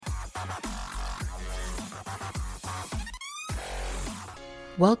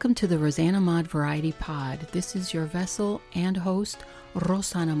Welcome to the Rosanna Mod Variety Pod. This is your vessel and host,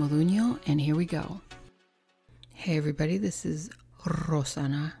 Rosana Moduño, and here we go. Hey everybody, this is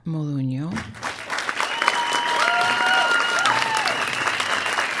Rosana Moduño.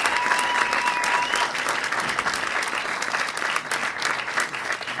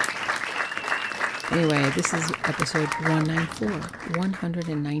 Anyway, this is episode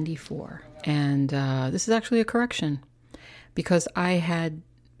 194. And this is actually a correction because I had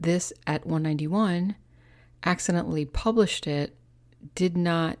this at 191, accidentally published it, did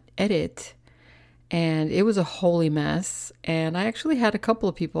not edit, and it was a holy mess. And I actually had a couple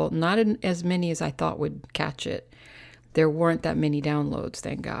of people, not as many as I thought would catch it. There weren't that many downloads,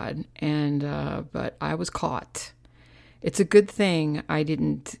 thank God. And but I was caught. It's a good thing I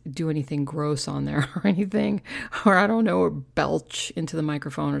didn't do anything gross on there or anything, or I don't know, or belch into the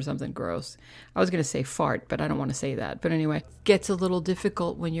microphone or something gross. I was going to say fart, but I don't want to say that. But anyway, it gets a little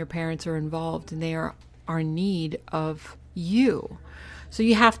difficult when your parents are involved and they are in need of you. So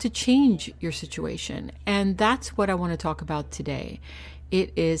you have to change your situation. And that's what I want to talk about today.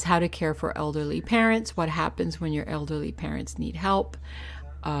 It is how to care for elderly parents, what happens when your elderly parents need help.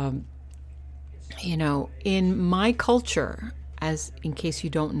 In my culture, as in case you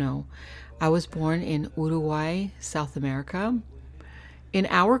don't know, I was born in Uruguay, South America. In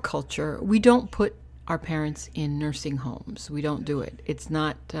our culture, we don't put our parents in nursing homes. We don't do it. It's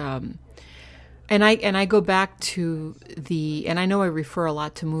not, and I go back to and I know I refer a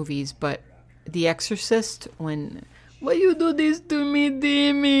lot to movies, but The Exorcist, why you do this to me,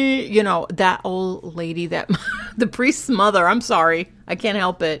 Demi? You know, that old lady, that the priest's mother, I'm sorry, I can't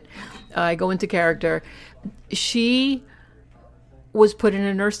help it. I go into character. She was put in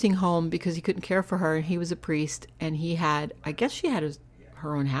a nursing home because he couldn't care for her. He was a priest, and she had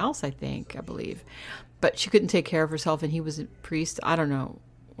her own house, I believe. But she couldn't take care of herself, and he was a priest. I don't know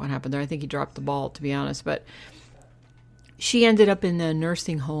what happened there. I think he dropped the ball, to be honest. But she ended up in the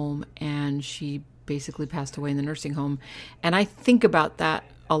nursing home, and she basically passed away in the nursing home. And I think about that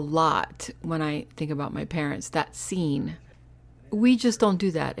a lot when I think about my parents, that scene. We just don't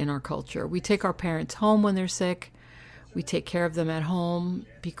do that in our culture. We take our parents home when they're sick. We take care of them at home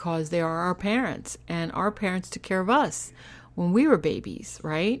because they are our parents. And our parents took care of us when we were babies,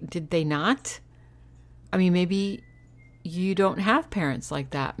 right? Did they not? I mean, maybe you don't have parents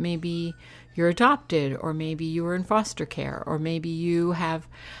like that. Maybe you're adopted, or maybe you were in foster care, or maybe you have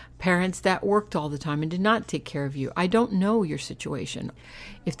parents that worked all the time and did not take care of you. I don't know your situation.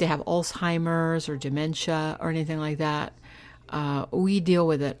 If they have Alzheimer's or dementia or anything like that, we deal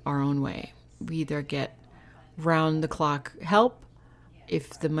with it our own way. We either get round-the-clock help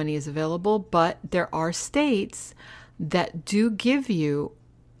if the money is available, but there are states that do give you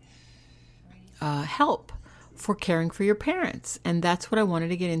help for caring for your parents. And that's what I wanted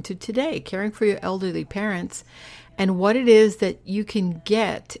to get into today, caring for your elderly parents and what it is that you can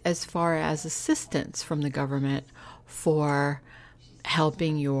get as far as assistance from the government for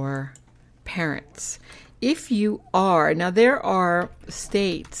helping your parents. If you are, now there are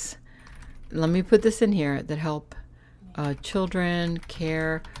states, let me put this in here, that help children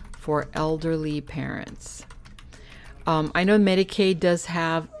care for elderly parents. I know Medicaid does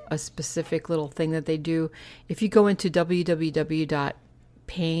have a specific little thing that they do. If you go into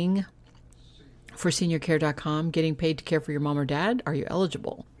www.payingforseniorcare.com, getting paid to care for your mom or dad, are you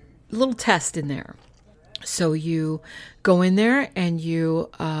eligible? A little test in there. So you go in there and you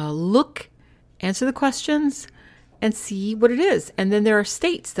answer the questions and see what it is. And then there are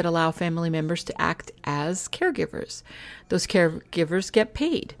states that allow family members to act as caregivers. Those caregivers get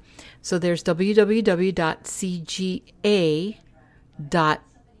paid. So there's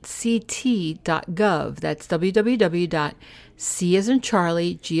www.cga.ct.gov. That's www.c as in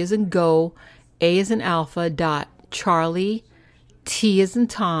Charlie, G as in go, A as in alpha, .charlie, T as in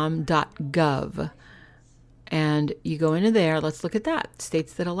Tom.gov. And you go into there. Let's look at that.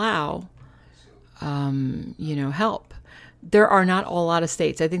 States that allow help. There are not a lot of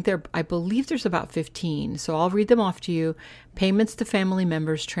states. I believe there's about 15. So I'll read them off to you. Payments to family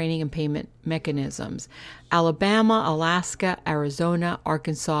members, training and payment mechanisms. Alabama, Alaska, Arizona,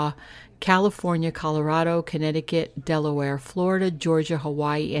 Arkansas, California, Colorado, Connecticut, Delaware, Florida, Georgia,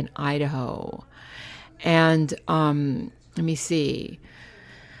 Hawaii, and Idaho. And let me see.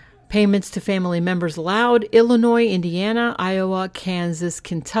 Payments to family members allowed: Illinois, Indiana, Iowa, Kansas,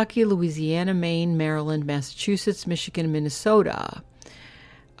 Kentucky, Louisiana, Maine, Maryland, Massachusetts, Michigan, and Minnesota.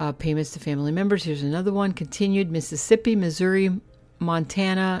 Payments to family members, here's another one, continued: Mississippi, Missouri,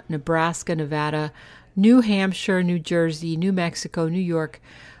 Montana, Nebraska, Nevada, New Hampshire, New Jersey, New Mexico, New York,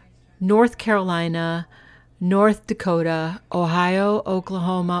 North Carolina, North Dakota, Ohio,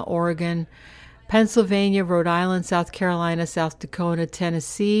 Oklahoma, Oregon, Pennsylvania, Rhode Island, South Carolina, South Dakota,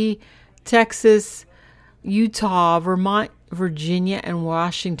 Tennessee, Texas, Utah, Vermont, Virginia, and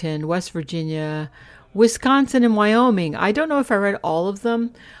Washington, West Virginia, Wisconsin, and Wyoming. I don't know if I read all of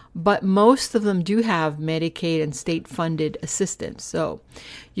them, but most of them do have Medicaid and state-funded assistance. So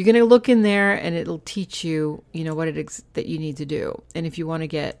you're going to look in there, and it'll teach you, what it is that you need to do. And if you want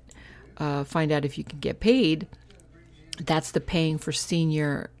to find out if you can get paid, that's the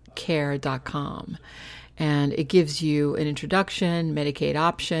payingforseniorcare.com. And it gives you an introduction, Medicaid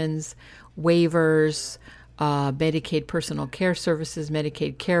options, waivers, Medicaid personal care services,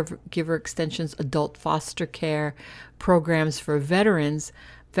 Medicaid caregiver extensions, adult foster care programs for veterans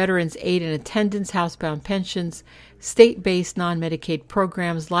aid and attendance, housebound pensions, state-based non-Medicaid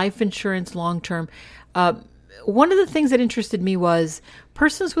programs, life insurance, long-term. One of the things that interested me was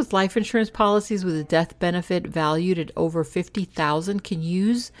persons with life insurance policies with a death benefit valued at over $50,000 can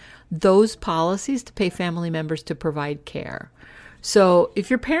use those policies to pay family members to provide care. So if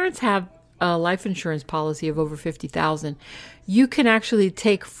your parents have a life insurance policy of over $50,000, you can actually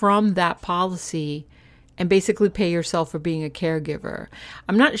take from that policy and basically pay yourself for being a caregiver.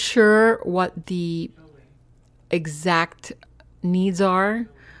 I'm not sure what the exact needs are.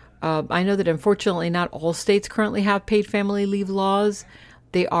 I know that unfortunately not all states currently have paid family leave laws.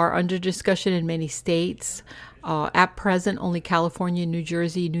 They are under discussion in many states. At present, only California, New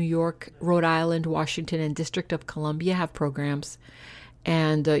Jersey, New York, Rhode Island, Washington, and District of Columbia have programs.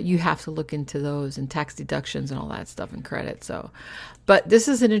 And you have to look into those and tax deductions and all that stuff and credit. But this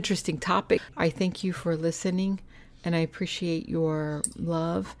is an interesting topic. I thank you for listening, and I appreciate your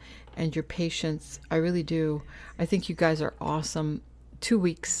love and your patience. I really do. I think you guys are awesome. 2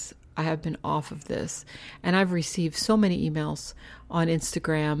 weeks I have been off of this, and I've received so many emails on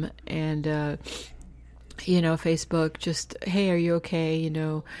Instagram and Facebook, just, hey, are you okay?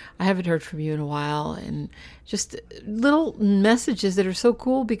 I haven't heard from you in a while. And just little messages that are so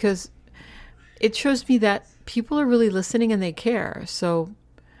cool because it shows me that people are really listening and they care. So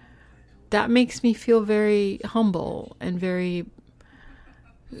that makes me feel very humble and very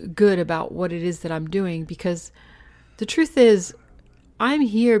good about what it is that I'm doing, because the truth is I'm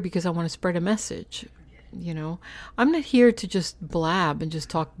here because I want to spread a message. I'm not here to just blab and just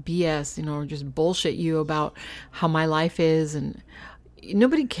talk BS, or just bullshit you about how my life is. And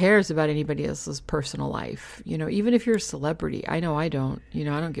nobody cares about anybody else's personal life. Even if you're a celebrity, I know I don't, I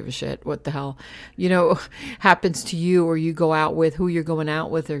don't give a shit what the hell, happens to you, or you go out with who you're going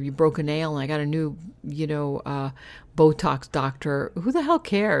out with, or you broke a nail and I got a new, Botox doctor. Who the hell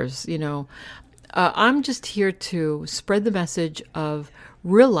cares? I'm just here to spread the message of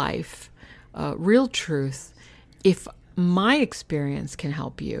real life, real truth. If my experience can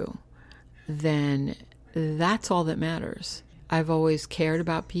help you, then that's all that matters. I've always cared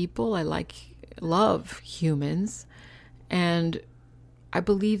about people. I love humans. And I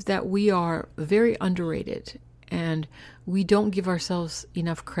believe that we are very underrated, and we don't give ourselves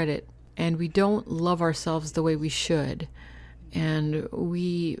enough credit, and we don't love ourselves the way we should. And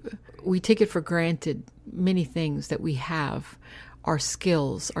we take it for granted, many things that we have, our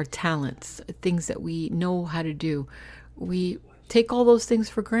skills, our talents, things that we know how to do. We take all those things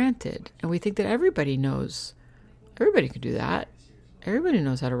for granted, and we think that everybody knows. Everybody can do that. Everybody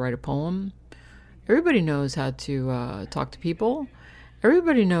knows how to write a poem. Everybody knows how to talk to people.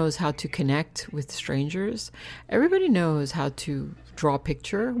 Everybody knows how to connect with strangers. Everybody knows how to draw a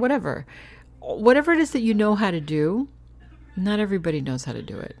picture, whatever. Whatever it is that you know how to do, not everybody knows how to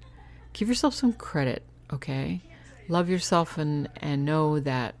do it. Give yourself some credit, okay? Love yourself and know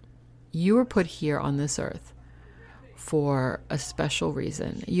that you were put here on this earth for a special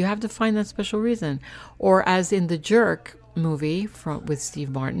reason. You have to find that special reason. Or as in The Jerk movie with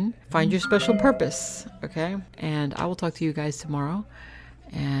Steve Martin, find your special purpose, okay? And I will talk to you guys tomorrow.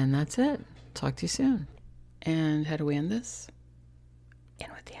 And that's it. Talk to you soon. And how do we end this? In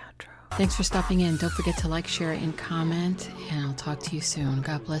with the outro. Thanks for stopping in. Don't forget to like, share, and comment. And I'll talk to you soon.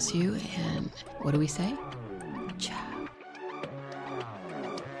 God bless you. And what do we say?